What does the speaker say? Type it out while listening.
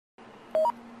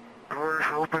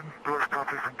open, door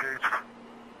stop is engaged.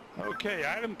 Okay,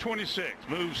 item 26,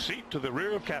 move seat to the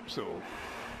rear of capsule.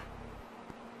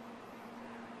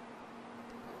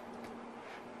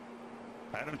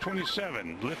 Item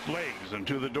 27, lift legs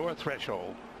into the door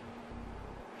threshold.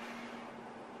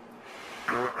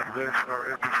 Legs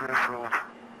are at the threshold.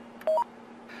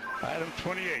 Item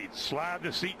 28, slide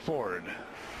the seat forward.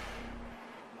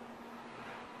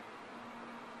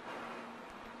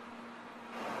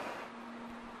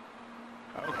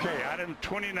 Okay, item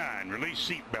 29, release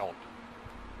seat belt.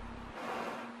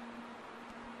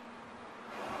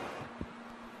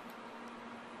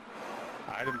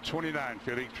 Item 29,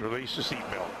 Felix, release the seat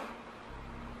belt.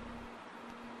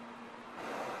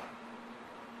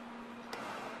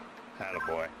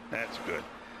 Attaboy, that's good.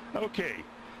 Okay,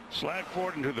 slide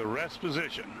forward into the rest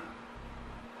position.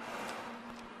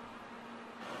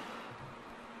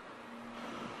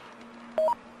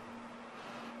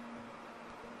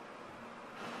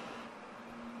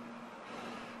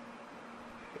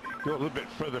 Go a little bit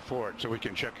further forward so we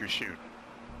can check your chute.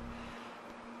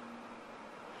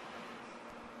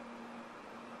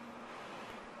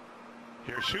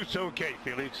 Your chute's okay,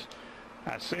 Felix.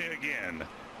 I say again,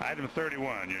 item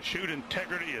 31, your chute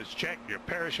integrity is checked. Your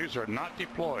parachutes are not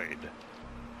deployed.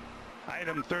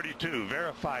 Item 32,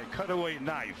 verify cutaway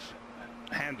knife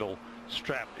handle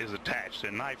strap is attached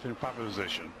and knife in proper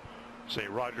position. Say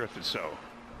roger if it's so.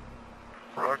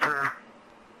 Roger.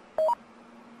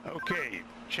 Okay,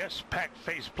 chest pack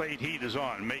faceplate heat is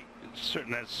on. Make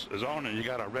certain that's is on and you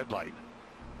got a red light.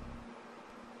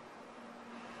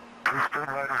 Piston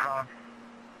light is on.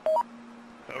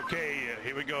 Okay,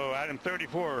 here we go. Item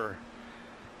 34,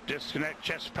 disconnect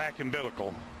chest pack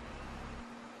umbilical.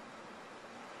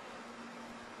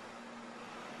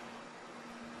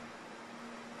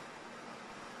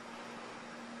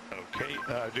 Okay,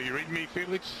 do you read me,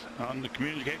 Felix, on the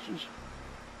communications?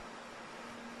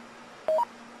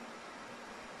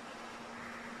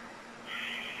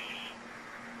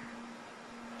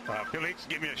 Felix,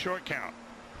 give me a short count.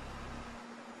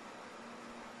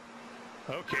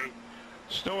 Okay,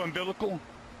 stow umbilical.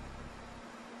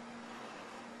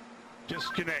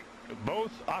 Disconnect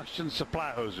both oxygen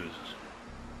supply hoses.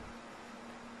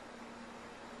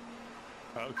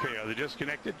 Okay, are they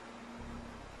disconnected?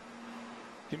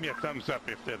 Give me a thumbs up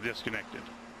if they're disconnected.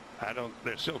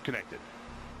 They're still connected.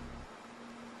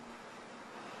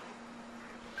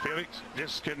 Felix,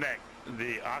 disconnect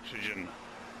the oxygen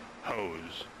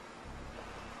hose.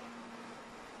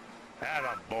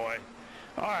 Attaboy.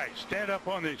 All right, stand up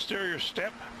on the exterior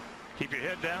step. Keep your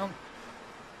head down.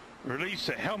 Release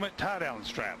the helmet tie-down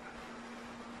strap.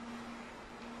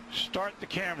 Start the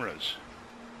cameras.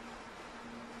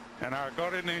 And our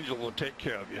guardian angel will take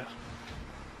care of you.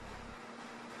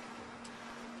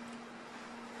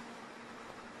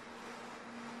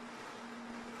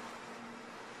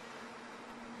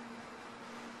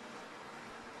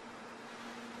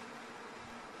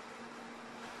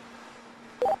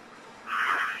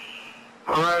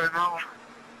 Alright, now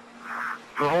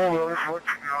the whole wheel is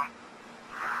working now.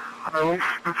 And at least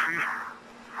you can see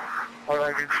what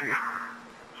I can see.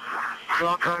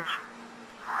 Sometimes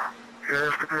you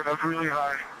have to get up really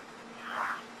high.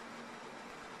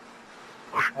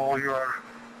 The smaller you are.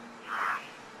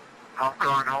 I'm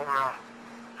going home now.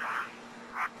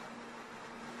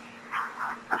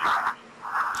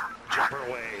 Jumper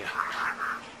away.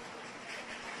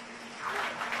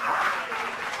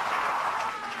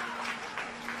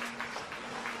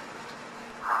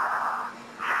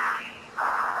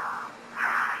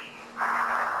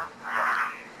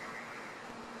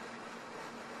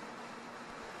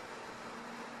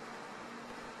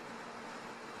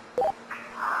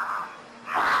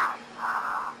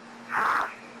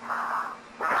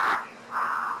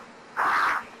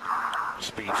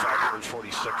 Speed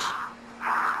 546.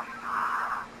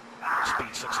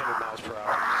 Speed 600 miles per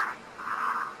hour.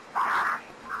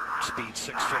 Speed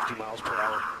 650 miles per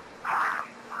hour.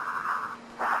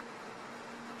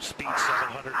 Speed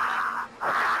 700.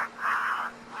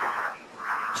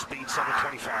 Speed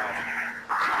 725.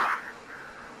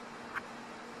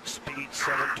 Speed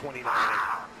 729.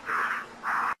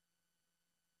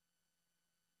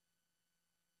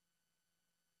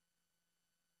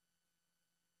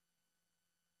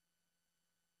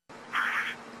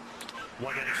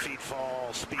 Feet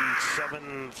fall, speed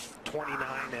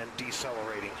 729 and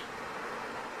decelerating.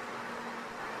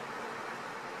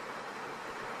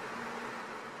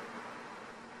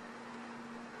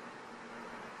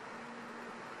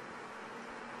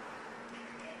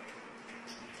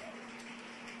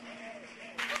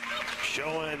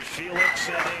 Showing Felix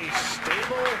in a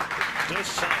stable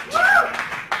descent.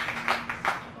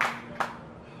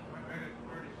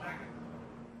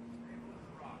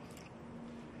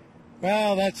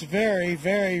 Well, that's very,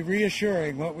 very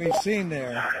reassuring what we've seen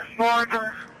there.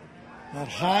 Roger. That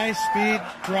high speed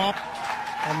drop,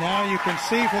 and now you can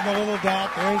see from the little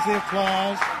dot, there's the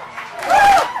applause.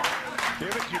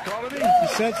 Felix, you calling me? He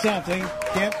said something.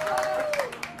 Can't.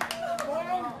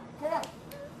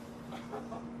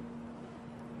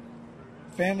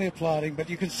 Family applauding, but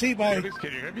you can see by Felix,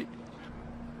 can you hear me?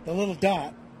 the little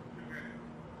dot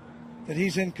that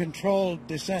he's in controlled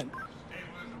descent.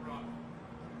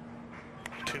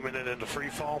 2 minutes into free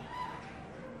fall.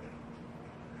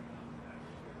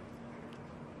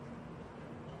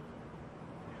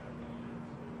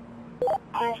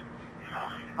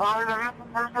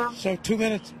 So 2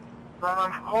 minutes.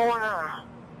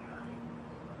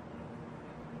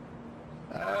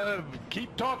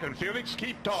 Keep talking, Felix.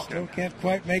 Keep talking. Still can't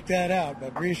quite make that out,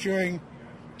 but reassuring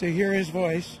to hear his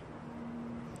voice.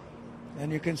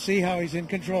 And you can see how he's in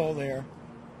control there.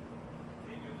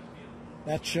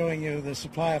 That's showing you the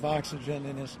supply of oxygen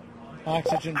in his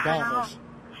oxygen bottles.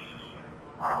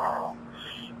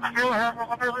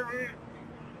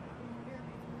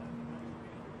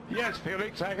 Yes,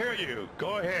 Felix, I hear you.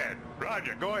 Go ahead.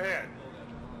 Roger, go ahead.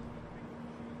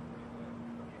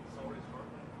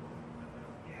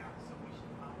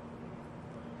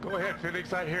 Go ahead,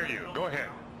 Felix, I hear you. Go ahead.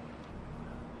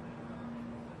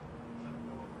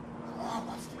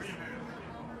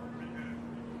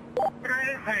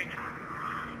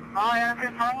 I have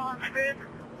been following speed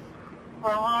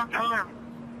for a long time.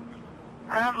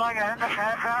 Sounds like I had to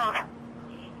pass out.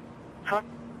 For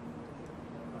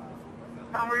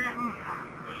some reason.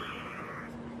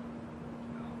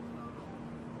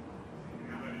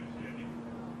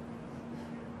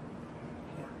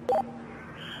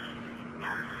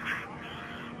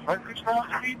 I can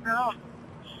stop speed now.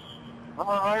 I'm a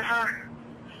riser.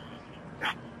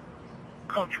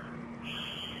 Coach.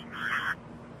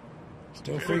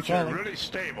 Still free Felix, you're falling. really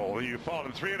stable. You fall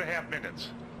in 3.5 minutes.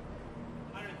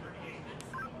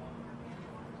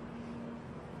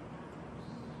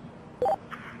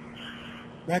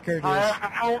 Record I is have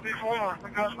been told before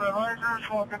because my riser is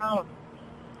fogging up.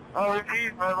 I'll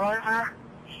repeat, my riser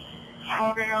is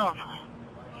fogging up.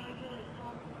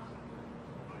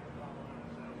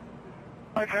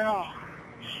 I tell.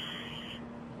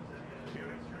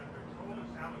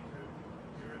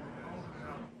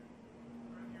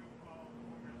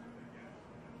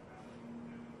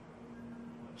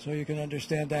 so you can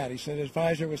understand that. He said his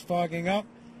visor was fogging up,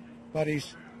 but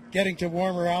he's getting to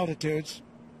warmer altitudes.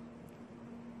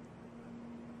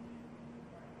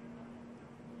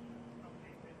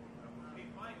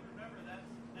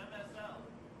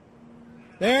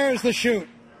 There's the chute.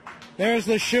 There's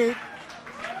the chute.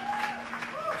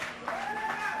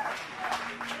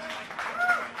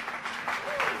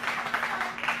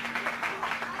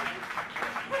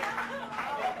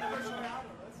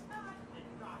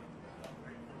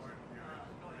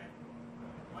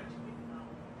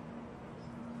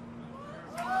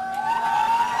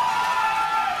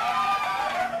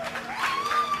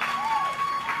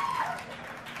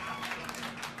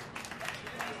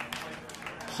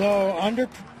 So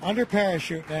under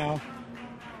parachute now.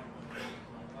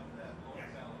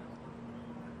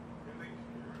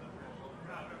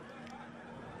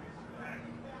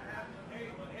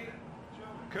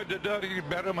 Couldn't have done any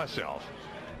better myself.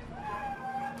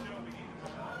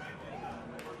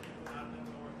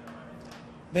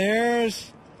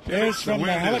 There's from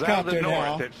the helicopter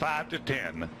now. At 5 to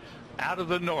 10. Out of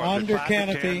the north Under at 5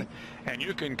 canopy, to 10, and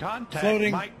you can contact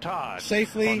floating Mike Todd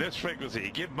safely, on this frequency.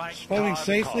 Give Mike floating Todd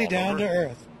safely a call. down Over. to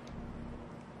Earth.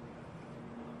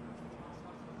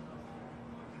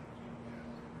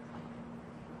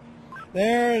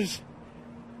 There's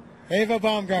Ava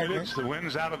Baumgartner. Felix, the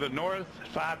wind's out of the north,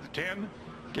 5 to 10.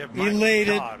 Give Mike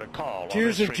Elated, Todd a call.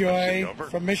 tears on this of joy frequency. Over.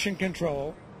 from Mission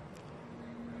Control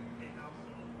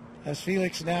as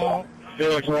Felix now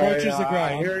Felix, approaches the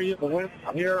ground. I hear you. The winds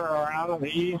here are out of the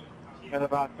east at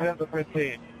about 10 to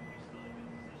 15.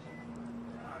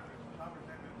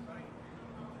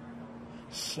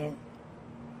 So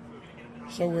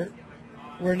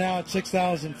we're now at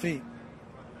 6,000 feet.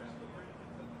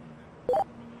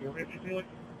 You ready, Felix?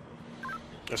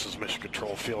 This is Mission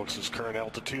Control. Felix's current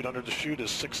altitude under the chute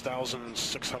is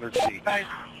 6,600 feet. Hey,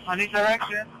 I need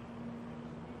direction.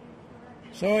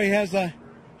 So he has the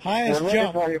highest We're looking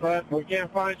jump. for you, bud. We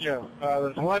can't find you.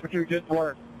 The telemetry didn't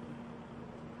work.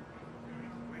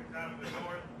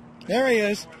 There he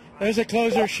is. There's a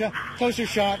closer shot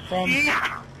from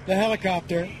the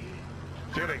helicopter.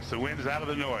 Felix, the wind's out of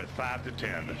the north, 5 to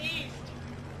 10.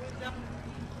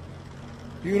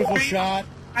 Beautiful shot.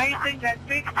 Facing that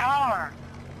big tower.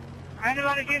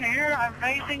 Anybody can hear? I'm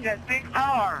facing that big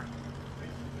tower.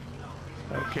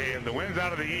 Okay, and the wind's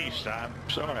out of the east. I'm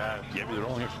sorry, I gave you the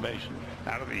wrong information.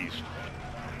 Out of the east.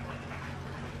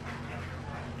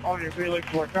 On your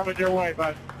Felix, we're coming your way,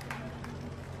 bud.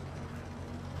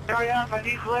 Hurry up, I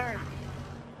need clearance.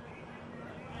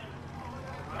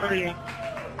 Hurry up.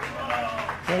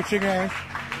 Approaching Earth.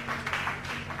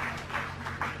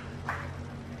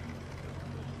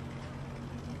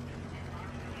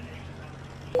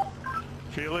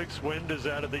 Felix, wind is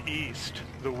out of the east.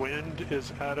 The wind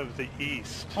is out of the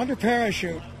east. Under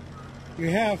parachute, you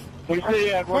have We see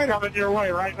it. We're coming your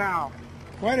way right now.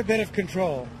 quite a bit of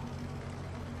control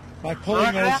by pulling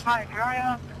Roger those. that, Mike. Hurry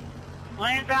up.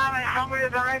 Land down and show me the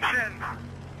direction.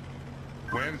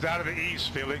 Wind's out of the east,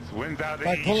 Felix. Wind's out of the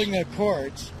By east. pulling the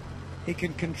cords, he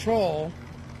can control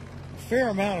a fair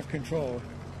amount of control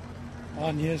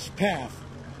on his path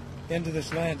into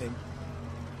this landing.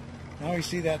 Now we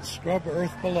see that scrub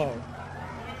earth below.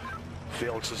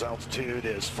 Felix's altitude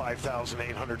is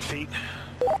 5,800 feet.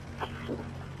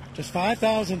 Just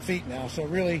 5,000 feet now, so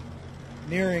really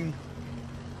nearing,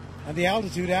 and the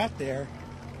altitude out there,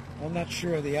 I'm not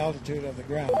sure of the altitude of the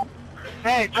ground.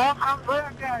 Hey, drop from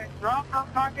clear, guys. Drop from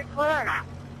target clear.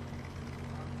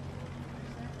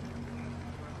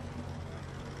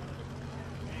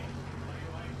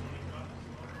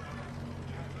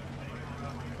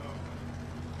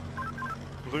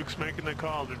 Luke's making the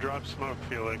call to drop smoke,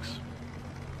 Felix.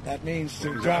 That means to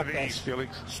Wind's drop out of the a east,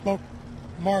 Felix. smoke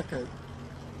marker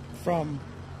from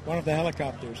one of the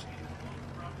helicopters.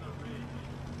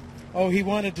 Oh, he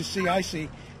wanted to see, I see.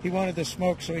 He wanted the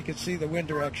smoke so he could see the wind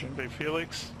direction. Hey,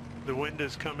 Felix, the wind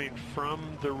is coming from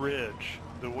the ridge.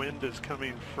 The wind is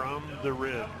coming from the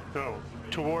ridge. No,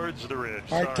 towards the ridge.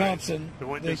 Art Sorry. Thompson, the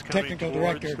wind the is coming technical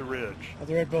towards director the ridge. of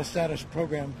the Red Bull Status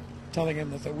program, telling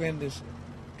him that the wind is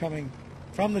coming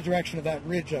from the direction of that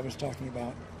ridge I was talking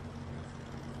about.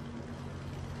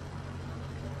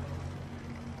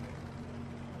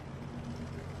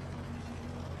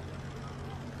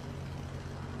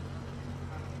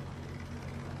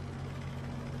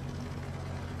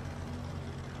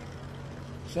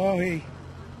 So he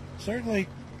certainly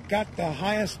got the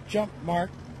highest jump mark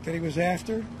that he was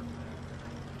after.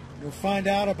 We'll find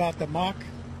out about the Mach.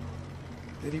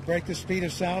 Did he break the speed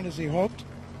of sound as he hoped?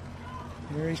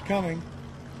 Here he's coming.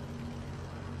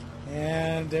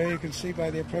 And there you can see by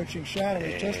the approaching shadow,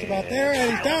 he's just about there,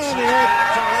 and he's down on the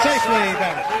earth, safely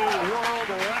back. New world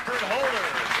record holder.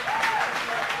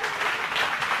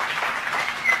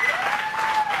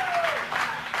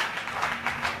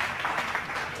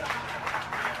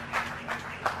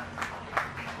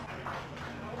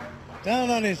 Down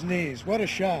on his knees. What a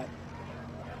shot.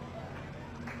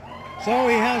 So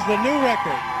he has the new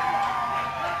record.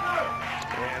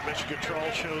 And Mission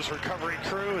Control shows recovery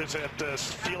crew is at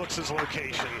Felix's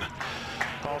location.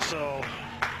 Also,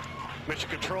 Mission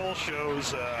Control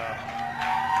shows the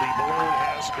balloon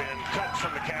has been cut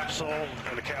from the capsule,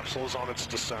 and the capsule is on its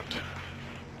descent.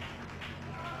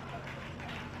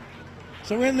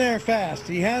 So in there fast.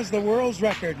 He has the world's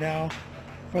record now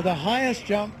for the highest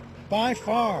jump by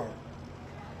far.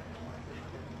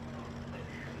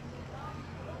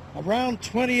 Around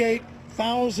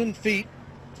 28,000 feet.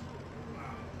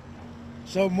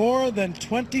 So more than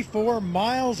 24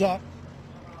 miles up.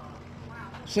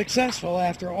 Successful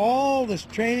after all this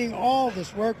training, all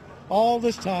this work, all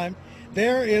this time.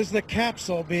 There is the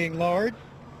capsule being lowered.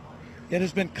 It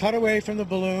has been cut away from the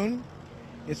balloon.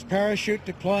 Its parachute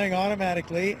deploying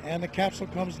automatically, and the capsule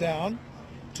comes down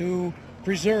to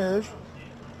preserve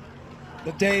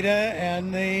the data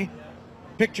and the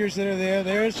pictures that are there.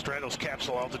 There's Stratos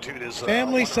capsule altitude is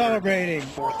family celebrating.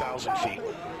 4,000 feet.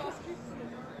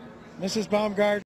 Mrs. Baumgartner.